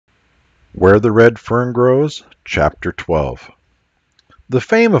Where the Red Fern Grows, Chapter 12. The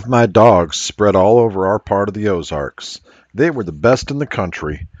fame of my dogs spread all over our part of the Ozarks. They were the best in the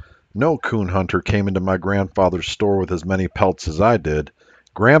country. No coon hunter came into my grandfather's store with as many pelts as I did.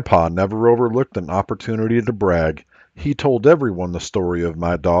 Grandpa never overlooked an opportunity to brag. He told everyone the story of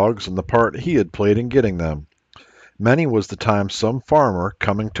my dogs and the part he had played in getting them. Many was the time some farmer,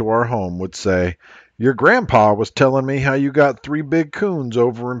 coming to our home, would say, "Your grandpa was telling me how you got three big coons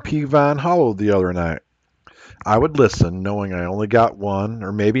over in Peavine Hollow the other night." I would listen, knowing I only got one,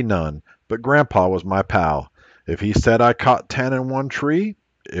 or maybe none, but Grandpa was my pal. If he said I caught 10 in one tree,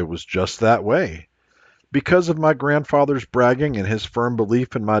 it was just that way. Because of my grandfather's bragging and his firm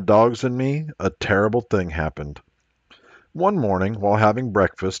belief in my dogs and me, a terrible thing happened. One morning, while having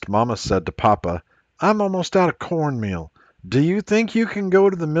breakfast, Mama said to Papa, "I'm almost out of cornmeal. Do you think you can go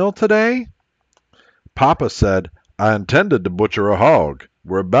to the mill today?" Papa said, "I intended to butcher a hog.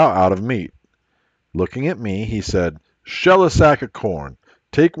 We're about out of meat." Looking at me, he said, "Shell a sack of corn.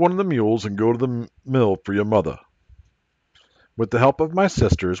 Take one of the mules and go to the mill for your mother." With the help of my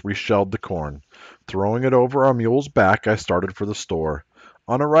sisters, we shelled the corn. Throwing it over our mule's back, I started for the store.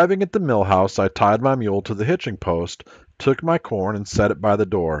 On arriving at the mill house, I tied my mule to the hitching post, took my corn, and set it by the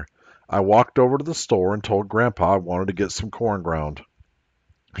door. I walked over to the store and told Grandpa I wanted to get some corn ground.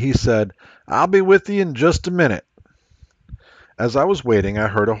 He said, "I'll be with you in just a minute." As I was waiting, I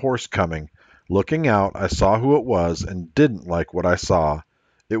heard a horse coming. Looking out, I saw who it was and didn't like what I saw.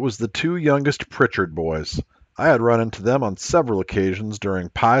 It was the two youngest Pritchard boys. I had run into them on several occasions during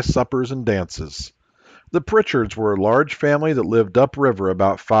pie suppers and dances. The Pritchards were a large family that lived upriver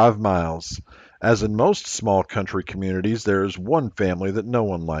about 5 miles. As in most small country communities, there is one family that no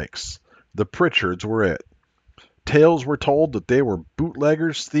one likes. The Pritchards were it. Tales were told that they were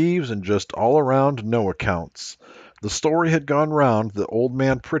bootleggers, thieves, and just all around no accounts. The story had gone round that old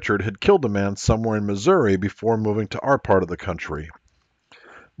man Pritchard had killed a man somewhere in Missouri before moving to our part of the country.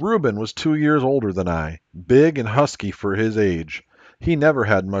 Reuben was 2 years older than I, big and husky for his age. He never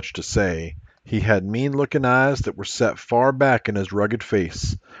had much to say. He had mean-looking eyes that were set far back in his rugged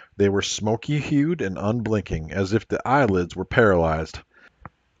face. They were smoky-hued and unblinking, as if the eyelids were paralyzed.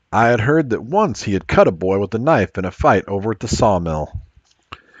 I had heard that once he had cut a boy with a knife in a fight over at the sawmill.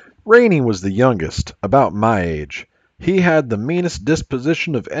 Rainey was the youngest, about my age. He had the meanest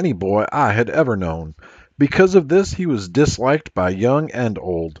disposition of any boy I had ever known. Because of this, he was disliked by young and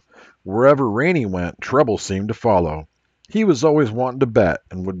old. Wherever Rainey went, trouble seemed to follow. He was always wanting to bet,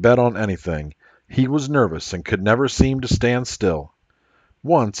 and would bet on anything. He was nervous, and could never seem to stand still.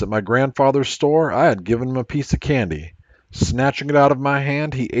 Once, at my grandfather's store, I had given him a piece of candy. Snatching it out of my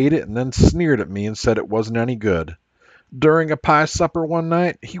hand, he ate it and then sneered at me and said it wasn't any good. During a pie supper one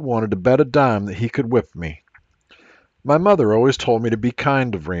night, he wanted to bet a dime that he could whip me. My mother always told me to be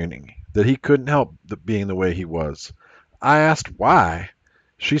kind of Rainey, that he couldn't help being the way he was. I asked why.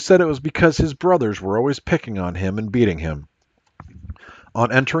 She said it was because his brothers were always picking on him and beating him.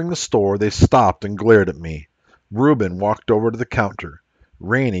 On entering the store, they stopped and glared at me. Reuben walked over to the counter.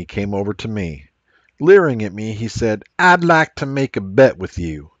 Rainey came over to me. Leering at me, he said, "I'd like to make a bet with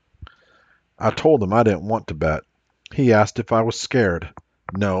you." I told him I didn't want to bet. He asked if I was scared.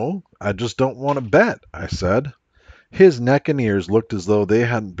 "No, I just don't want to bet," I said. His neck and ears looked as though they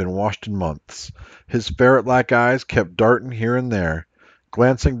hadn't been washed in months. His ferret-like eyes kept darting here and there.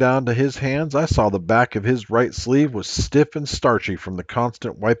 Glancing down to his hands, I saw the back of his right sleeve was stiff and starchy from the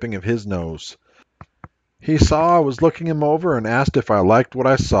constant wiping of his nose. He saw I was looking him over and asked if I liked what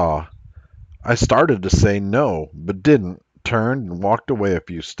I saw. I started to say no, but didn't, turned and walked away a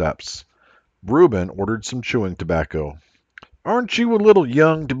few steps. Reuben ordered some chewing tobacco. "Aren't you a little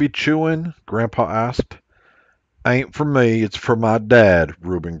young to be chewing?" Grandpa asked. "Ain't for me, it's for my dad,"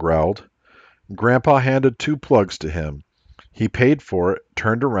 Reuben growled. Grandpa handed 2 plugs to him. He paid for it,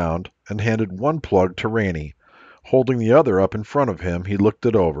 turned around, and handed one plug to Rainey. Holding the other up in front of him, he looked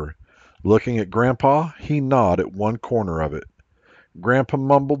it over. Looking at Grandpa, he gnawed at one corner of it. Grandpa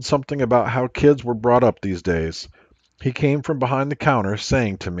mumbled something about how kids were brought up these days. He came from behind the counter,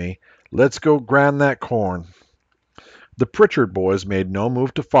 saying to me, "Let's go grind that corn." The Pritchard boys made no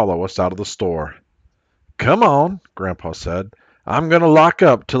move to follow us out of the store. "Come on," Grandpa said. "I'm going to lock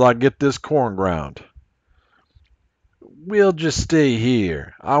up till I get this corn ground." "We'll just stay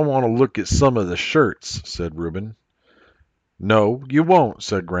here. I want to look at some of the shirts," said Reuben. "No, you won't,"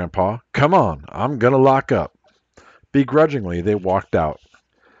 said Grandpa. "Come on, I'm going to lock up." Begrudgingly, they walked out.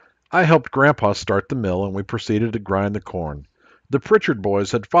 I helped Grandpa start the mill, and we proceeded to grind the corn. The Pritchard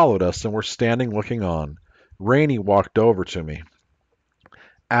boys had followed us and were standing looking on. Rainey walked over to me.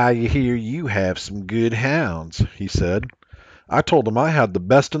 "I hear you have some good hounds," he said. I told him I had the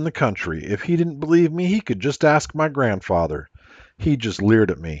best in the country. If he didn't believe me, he could just ask my grandfather. He just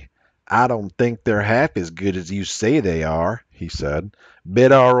leered at me. I don't think they're half as good as you say they are, he said.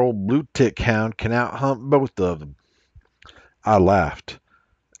 Bet our old blue tick hound can out-hunt both of them. I laughed.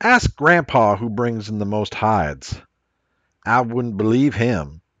 Ask Grandpa who brings in the most hides. I wouldn't believe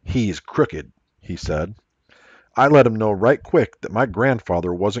him. He's crooked, he said. I let him know right quick that my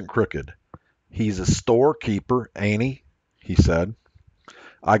grandfather wasn't crooked. He's a storekeeper, ain't he said.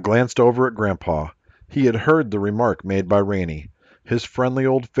 I glanced over at Grandpa. He had heard the remark made by Rainey. His friendly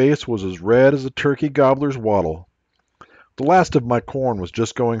old face was as red as a turkey gobbler's wattle. The last of my corn was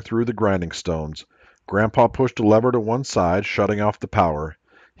just going through the grinding stones. Grandpa pushed a lever to one side, shutting off the power.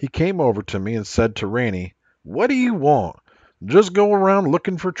 He came over to me and said to Rainey, "What do you want? Just go around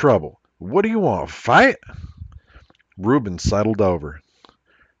looking for trouble. What do you want, fight?" Reuben sidled over.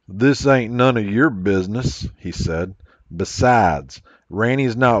 "This ain't none of your business," he said. "Besides,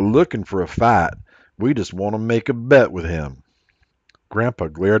 Rainey's not looking for a fight. We just want to make a bet with him." Grandpa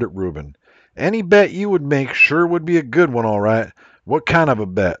glared at Reuben. "Any bet you would make sure would be a good one, all right. What kind of a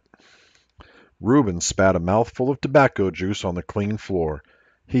bet?" Reuben spat a mouthful of tobacco juice on the clean floor.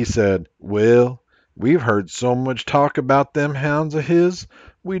 He said, "Well, we've heard so much talk about them hounds of his,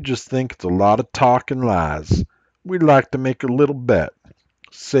 we just think it's a lot of talk and lies. We'd like to make a little bet.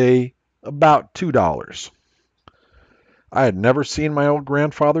 Say, about $2. I had never seen my old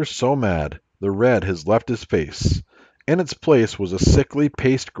grandfather so mad. The red has left his face. In its place was a sickly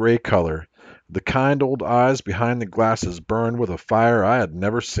paste-gray color. The kind old eyes behind the glasses burned with a fire I had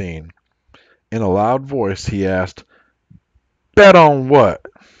never seen. In a loud voice he asked, "Bet on what?"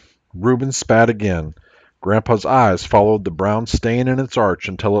 Reuben spat again. Grandpa's eyes followed the brown stain in its arch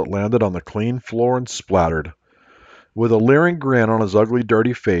until it landed on the clean floor and splattered. With a leering grin on his ugly,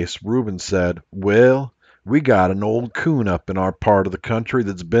 dirty face, Reuben said, "Well, we got an old coon up in our part of the country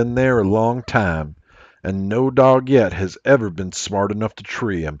that's been there a long time, and no dog yet has ever been smart enough to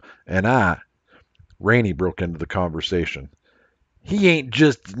tree him, and Rainey broke into the conversation. "He ain't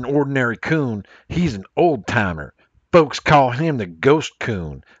just an ordinary coon, he's an old-timer. Folks call him the ghost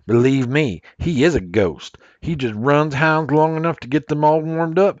coon. Believe me, he is a ghost. He just runs hounds long enough to get them all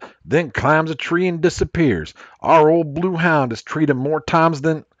warmed up, then climbs a tree and disappears. Our old blue hound has treed him more times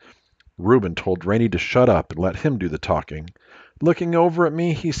than—" Reuben told Rainey to shut up and let him do the talking. Looking over at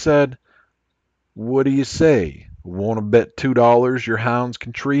me, he said, "What do you say? Want to bet $2 your hounds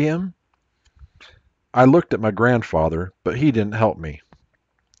can tree him?" I looked at my grandfather, but he didn't help me.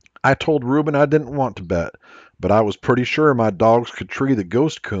 I told Reuben I didn't want to bet, but I was pretty sure my dogs could tree the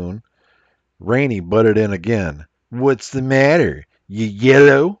ghost coon. Rainey butted in again. "What's the matter? You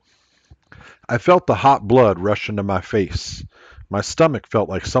yellow?" I felt the hot blood rush into my face. My stomach felt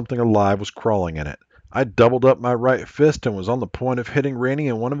like something alive was crawling in it. I doubled up my right fist and was on the point of hitting Rainey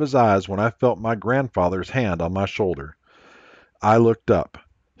in one of his eyes when I felt my grandfather's hand on my shoulder. I looked up.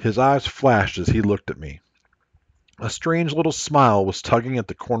 His eyes flashed as he looked at me. A strange little smile was tugging at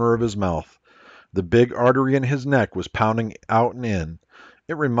the corner of his mouth. The big artery in his neck was pounding out and in.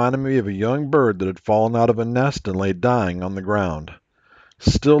 It reminded me of a young bird that had fallen out of a nest and lay dying on the ground.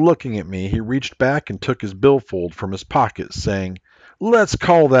 Still looking at me, he reached back and took his billfold from his pocket, saying, "Let's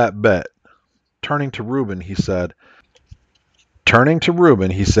call that bet." Turning to Reuben, he said,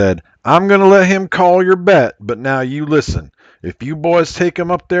 "I'm going to let him call your bet, but now you listen. If you boys take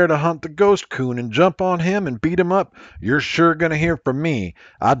him up there to hunt the ghost coon and jump on him and beat him up, you're sure going to hear from me.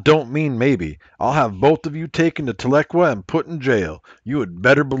 I don't mean maybe. I'll have both of you taken to Telequa and put in jail. You had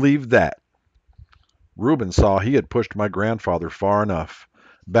better believe that." Reuben saw he had pushed my grandfather far enough.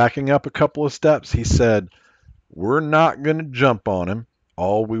 Backing up a couple of steps, he said, "We're not going to jump on him.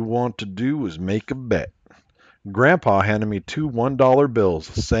 All we want to do is make a bet." Grandpa handed me two $1 bills,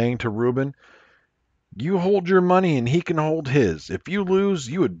 saying to Reuben, "You hold your money and he can hold his. If you lose,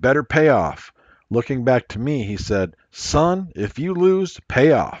 you had better pay off." Looking back to me, he said, "Son, if you lose,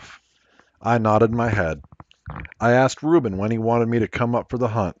 pay off." I nodded my head. I asked Reuben when he wanted me to come up for the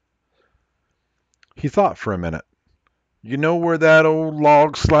hunt. He thought for a minute. "You know where that old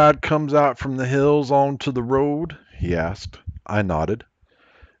log slide comes out from the hills onto the road?" he asked. I nodded.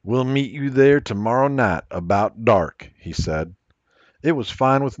 "We'll meet you there tomorrow night about dark," he said. It was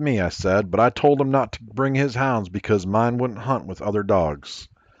fine with me, I said, but I told him not to bring his hounds because mine wouldn't hunt with other dogs.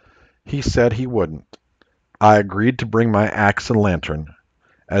 He said he wouldn't. I agreed to bring my axe and lantern.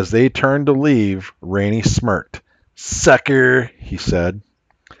 As they turned to leave, Rainey smirked. "Sucker," he said.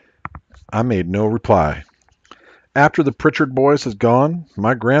 I made no reply. After the Pritchard boys had gone,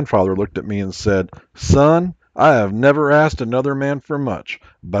 my grandfather looked at me and said, "Son, I have never asked another man for much,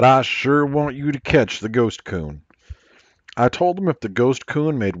 but I sure want you to catch the ghost coon." I told him if the ghost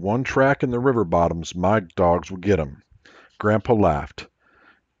coon made one track in the river bottoms, my dogs would get him. Grandpa laughed.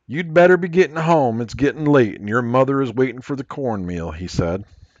 "You'd better be getting home. It's getting late, and your mother is waiting for the cornmeal," he said.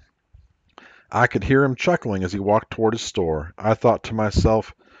 I could hear him chuckling as he walked toward his store. I thought to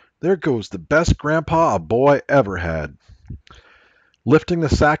myself, there goes the best grandpa a boy ever had. Lifting the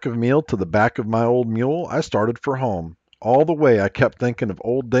sack of meal to the back of my old mule, I started for home. All the way I kept thinking of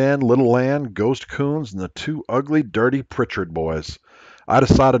Old Dan, Little Ann, Ghost Coons, and the two ugly, dirty Pritchard boys. I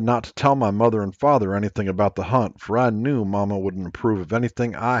decided not to tell my mother and father anything about the hunt, for I knew Mama wouldn't approve of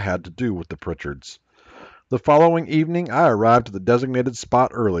anything I had to do with the Pritchards. The following evening I arrived at the designated spot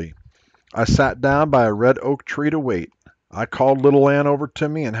early. I sat down by a red oak tree to wait. I called Little Ann over to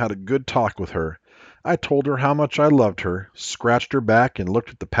me and had a good talk with her. I told her how much I loved her, scratched her back, and looked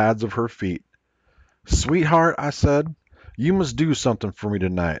at the pads of her feet. "Sweetheart," I said, "you must do something for me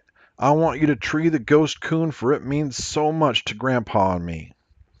tonight. I want you to tree the ghost coon, for it means so much to Grandpa and me."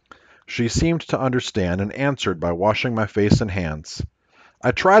 She seemed to understand and answered by washing my face and hands.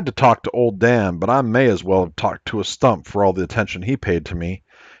 I tried to talk to old Dan, but I may as well have talked to a stump for all the attention he paid to me.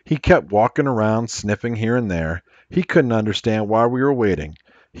 He kept walking around, sniffing here and there. He couldn't understand why we were waiting.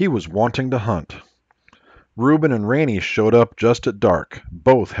 He was wanting to hunt. Reuben and Rainey showed up just at dark.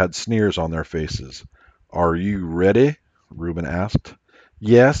 Both had sneers on their faces. "Are you ready?" Reuben asked.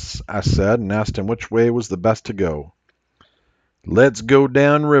 "Yes," I said, and asked him which way was the best to go. "Let's go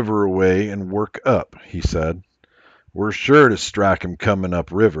down river a way and work up," he said. "We're sure to strike 'em coming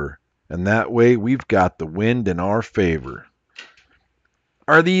up river, and that way we've got the wind in our favor."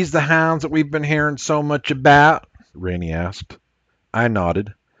 "Are these the hounds that we've been hearing so much about?" Rainey asked. I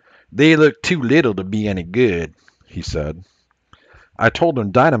nodded. "They look too little to be any good," he said. I told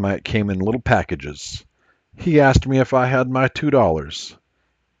him dynamite came in little packages. He asked me if I had my $2.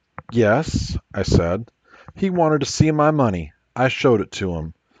 "Yes," I said. He wanted to see my money. I showed it to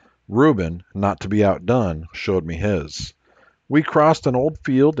him. Reuben, not to be outdone, showed me his. We crossed an old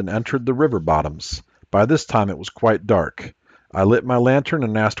field and entered the river bottoms. By this time it was quite dark. I lit my lantern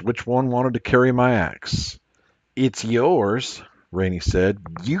and asked which one wanted to carry my axe. "It's yours," Rainey said.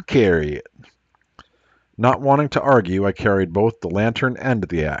 "You carry it." Not wanting to argue, I carried both the lantern and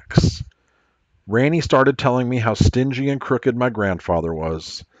the axe. Rainey started telling me how stingy and crooked my grandfather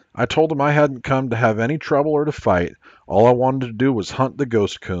was. I told him I hadn't come to have any trouble or to fight. All I wanted to do was hunt the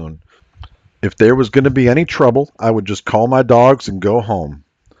ghost coon. If there was going to be any trouble, I would just call my dogs and go home.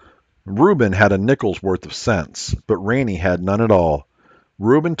 Reuben had a nickel's worth of sense, but Rainey had none at all.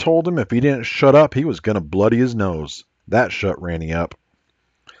 Reuben told him if he didn't shut up, he was going to bloody his nose. That shut Rainey up.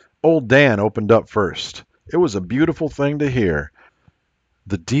 Old Dan opened up first. It was a beautiful thing to hear.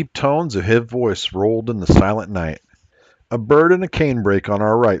 The deep tones of his voice rolled in the silent night. A bird in a canebrake on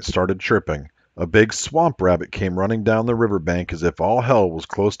our right started chirping. A big swamp rabbit came running down the river bank as if all hell was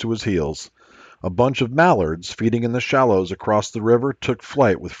close to his heels. A bunch of mallards feeding in the shallows across the river took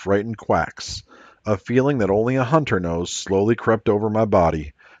flight with frightened quacks. A feeling that only a hunter knows slowly crept over my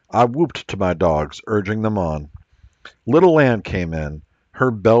body. I whooped to my dogs, urging them on. Little Ann came in.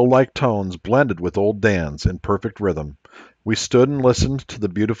 Her bell-like tones blended with old Dan's in perfect rhythm. We stood and listened to the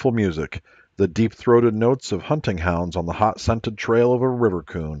beautiful music, the deep-throated notes of hunting hounds on the hot-scented trail of a river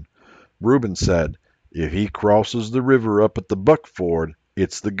coon. Reuben said, "If he crosses the river up at the Buck Ford,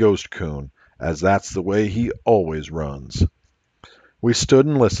 it's the ghost coon, as that's the way he always runs." We stood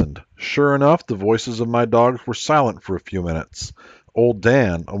and listened. Sure enough, the voices of my dogs were silent for a few minutes. Old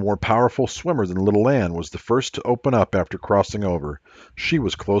Dan, a more powerful swimmer than Little Ann, was the first to open up after crossing over. She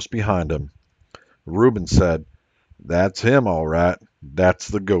was close behind him. Reuben said, "That's him, all right. That's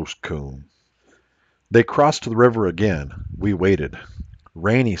the ghost coon." They crossed the river again. We waited.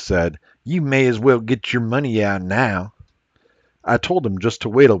 Rainey said, "You may as well get your money out now." I told him just to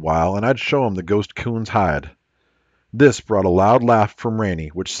wait a while and I'd show him the ghost coon's hide. This brought a loud laugh from Rainey,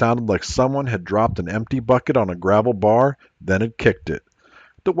 which sounded like someone had dropped an empty bucket on a gravel bar, then had kicked it.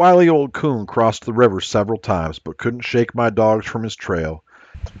 The wily old coon crossed the river several times, but couldn't shake my dogs from his trail.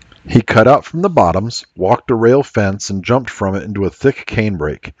 He cut out from the bottoms, walked a rail fence, and jumped from it into a thick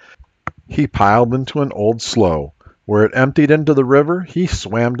canebrake. He piled into an old slough. Where it emptied into the river, he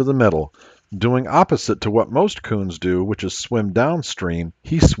swam to the middle. Doing opposite to what most coons do, which is swim downstream,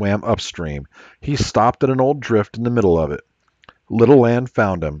 he swam upstream. He stopped at an old drift in the middle of it. Little Ann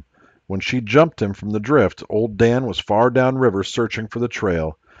found him. When she jumped him from the drift, old Dan was far downriver searching for the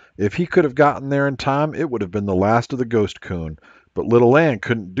trail. If he could have gotten there in time, it would have been the last of the ghost coon. But Little Ann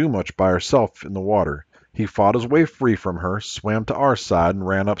couldn't do much by herself in the water. He fought his way free from her, swam to our side, and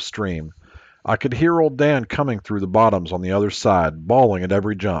ran upstream. I could hear old Dan coming through the bottoms on the other side, bawling at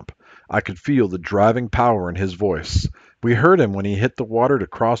every jump. I could feel the driving power in his voice. We heard him when he hit the water to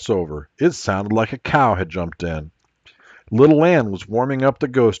cross over. It sounded like a cow had jumped in. Little Ann was warming up the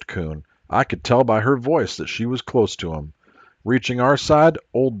ghost coon. I could tell by her voice that she was close to him. Reaching our side,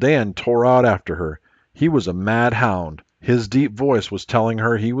 old Dan tore out after her. He was a mad hound. His deep voice was telling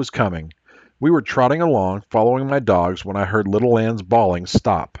her he was coming. We were trotting along, following my dogs, when I heard Little Ann's bawling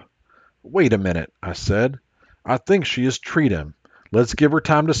stop. "Wait a minute," I said. "I think she has treed him. Let's give her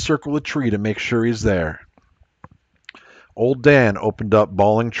time to circle the tree to make sure he's there." Old Dan opened up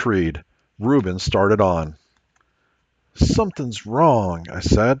bawling treed. Reuben started on. "Something's wrong," I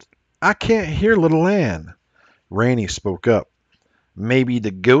said. "I can't hear Little Ann." Rainey spoke up. "Maybe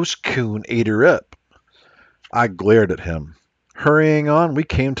the ghost coon ate her up." I glared at him. Hurrying on, we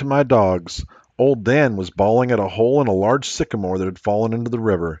came to my dogs. Old Dan was bawling at a hole in a large sycamore that had fallen into the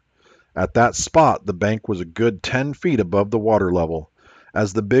river. At that spot, the bank was a good 10 feet above the water level.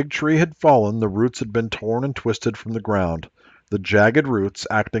 As the big tree had fallen, the roots had been torn and twisted from the ground. The jagged roots,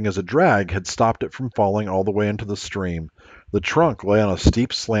 acting as a drag, had stopped it from falling all the way into the stream. The trunk lay on a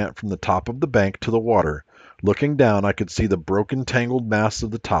steep slant from the top of the bank to the water. Looking down, I could see the broken, tangled mass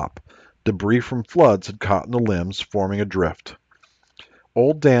of the top. Debris from floods had caught in the limbs, forming a drift.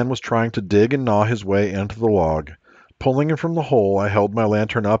 Old Dan was trying to dig and gnaw his way into the log. Pulling him from the hole, I held my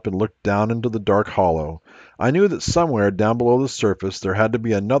lantern up and looked down into the dark hollow. I knew that somewhere down below the surface there had to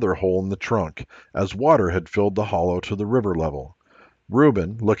be another hole in the trunk, as water had filled the hollow to the river level.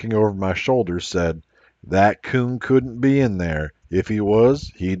 Reuben, looking over my shoulder, said, "That coon couldn't be in there. If he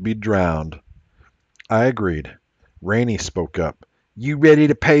was, he'd be drowned." I agreed. Rainey spoke up. "You ready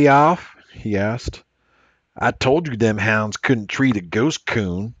to pay off?" he asked. "I told you them hounds couldn't treat a ghost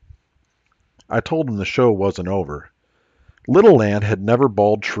coon." I told him the show wasn't over. Little Ann had never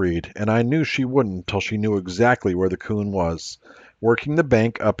bawled treed, and I knew she wouldn't until she knew exactly where the coon was. Working the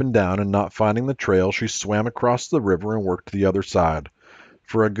bank up and down and not finding the trail, she swam across the river and worked the other side.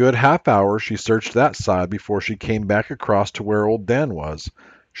 For a good half hour she searched that side before she came back across to where old Dan was.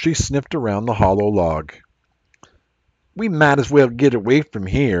 She sniffed around the hollow log. "We might as well get away from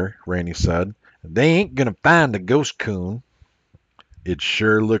here," Rainey said. "They ain't gonna find the ghost coon." "It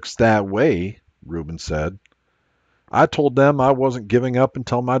sure looks that way," Reuben said. I told them I wasn't giving up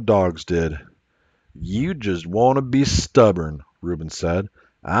until my dogs did. "You just want to be stubborn," Reuben said.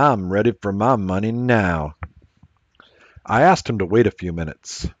 "I'm ready for my money now." I asked him to wait a few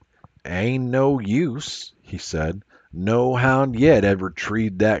minutes. "Ain't no use," he said. "No hound yet ever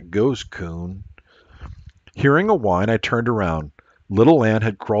treed that ghost coon." Hearing a whine, I turned around. Little Ann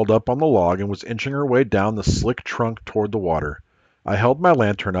had crawled up on the log and was inching her way down the slick trunk toward the water. I held my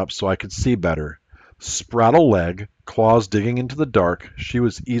lantern up so I could see better. Spraddle leg, claws digging into the dark, she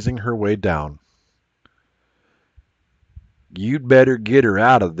was easing her way down. "You'd better get her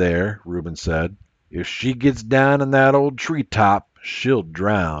out of there," Reuben said. "If she gets down in that old tree top, she'll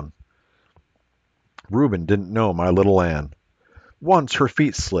drown." Reuben didn't know my Little Ann. Once her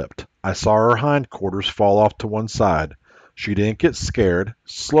feet slipped. I saw her hindquarters fall off to one side. She didn't get scared.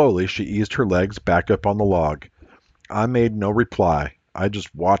 Slowly she eased her legs back up on the log. I made no reply. I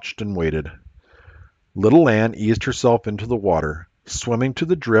just watched and waited. Little Ann eased herself into the water. Swimming to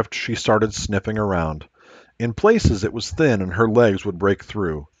the drift, she started sniffing around. In places it was thin and her legs would break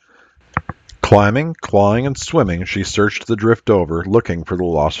through. Climbing, clawing, and swimming, she searched the drift over, looking for the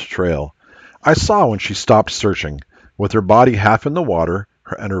lost trail. I saw when she stopped searching. With her body half in the water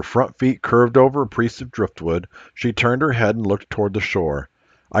and her front feet curved over a piece of driftwood, she turned her head and looked toward the shore.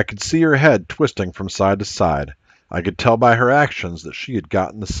 I could see her head twisting from side to side. I could tell by her actions that she had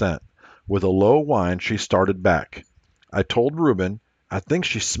gotten the scent. With a low whine, she started back. I told Reuben, "I think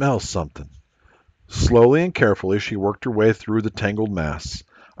she smells something." Slowly and carefully, she worked her way through the tangled mass.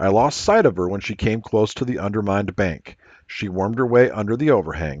 I lost sight of her when she came close to the undermined bank. She wormed her way under the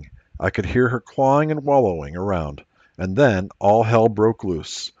overhang. I could hear her clawing and wallowing around. And then all hell broke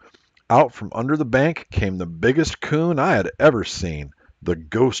loose. Out from under the bank came the biggest coon I had ever seen, the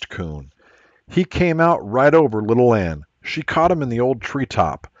ghost coon. He came out right over Little Ann. She caught him in the old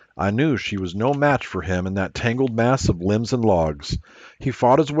treetop. I knew she was no match for him in that tangled mass of limbs and logs. He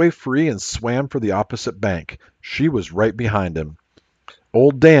fought his way free and swam for the opposite bank. She was right behind him.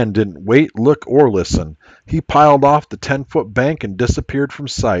 Old Dan didn't wait, look, or listen. He piled off the 10-foot bank and disappeared from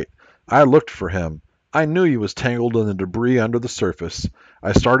sight. I looked for him. I knew he was tangled in the debris under the surface.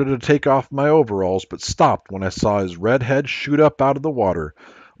 I started to take off my overalls, but stopped when I saw his red head shoot up out of the water.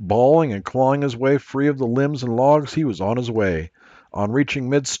 Bawling and clawing his way free of the limbs and logs, he was on his way. On reaching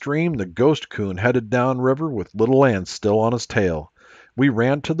midstream, the ghost coon headed downriver with Little Ann still on his tail. We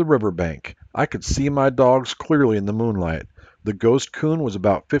ran to the river bank. I could see my dogs clearly in the moonlight. The ghost coon was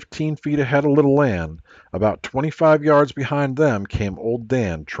about 15 feet ahead of Little Ann. About 25 yards behind them came Old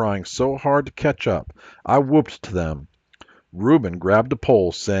Dan, trying so hard to catch up. I whooped to them. Reuben grabbed a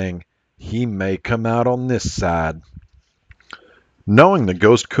pole, saying, "He may come out on this side." Knowing the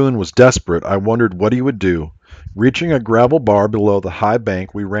ghost coon was desperate, I wondered what he would do. Reaching a gravel bar below the high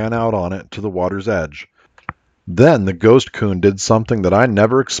bank, we ran out on it to the water's edge. Then the ghost coon did something that I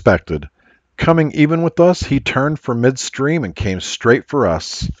never expected. Coming even with us, he turned from midstream and came straight for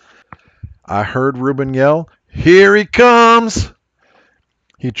us. I heard Reuben yell, "Here he comes!"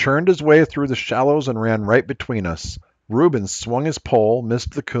 He churned his way through the shallows and ran right between us. Reuben swung his pole,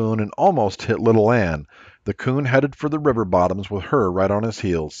 missed the coon, and almost hit Little Ann. The coon headed for the river bottoms with her right on his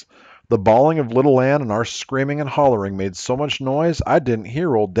heels. The bawling of Little Ann and our screaming and hollering made so much noise I didn't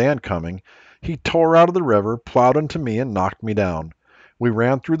hear Old Dan coming. He tore out of the river, plowed into me, and knocked me down. We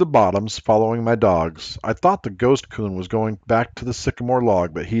ran through the bottoms, following my dogs. I thought the ghost coon was going back to the sycamore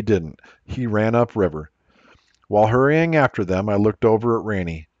log, but he didn't. He ran upriver. While hurrying after them, I looked over at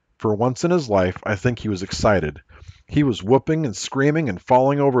Rainey. For once in his life, I think he was excited. He was whooping and screaming and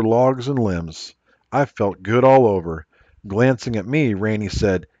falling over logs and limbs. I felt good all over. Glancing at me, Rainey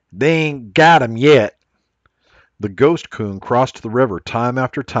said, "They ain't got him yet." The ghost coon crossed the river time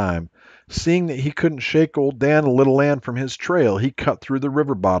after time. Seeing that he couldn't shake Old Dan and Little Ann from his trail, he cut through the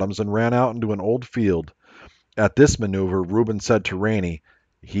river bottoms and ran out into an old field. At this maneuver, Reuben said to Rainey,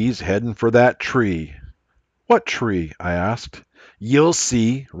 "He's heading for that tree." "What tree?" I asked. "You'll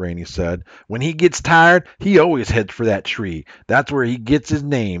see," Rainey said. "When he gets tired, he always heads for that tree. That's where he gets his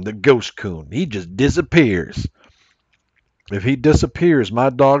name, the ghost coon. He just disappears." "If he disappears, my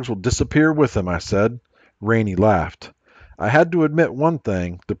dogs will disappear with him," I said. Rainey laughed. I had to admit one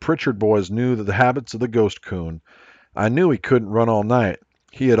thing. The Pritchard boys knew the habits of the ghost coon. I knew he couldn't run all night.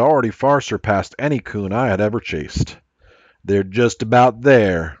 He had already far surpassed any coon I had ever chased. "They're just about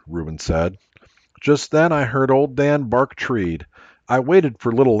there," Reuben said. Just then I heard Old Dan bark treed. I waited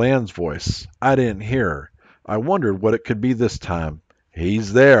for Little Ann's voice. I didn't hear her. I wondered what it could be this time.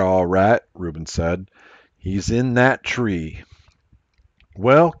 "He's there, all right," Reuben said. "He's in that tree."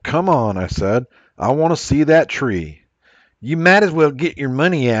 "Well, come on," I said. "I want to see that tree." "You might as well get your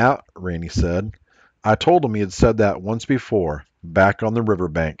money out," Rainey said. I told him he had said that once before, back on the river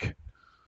bank.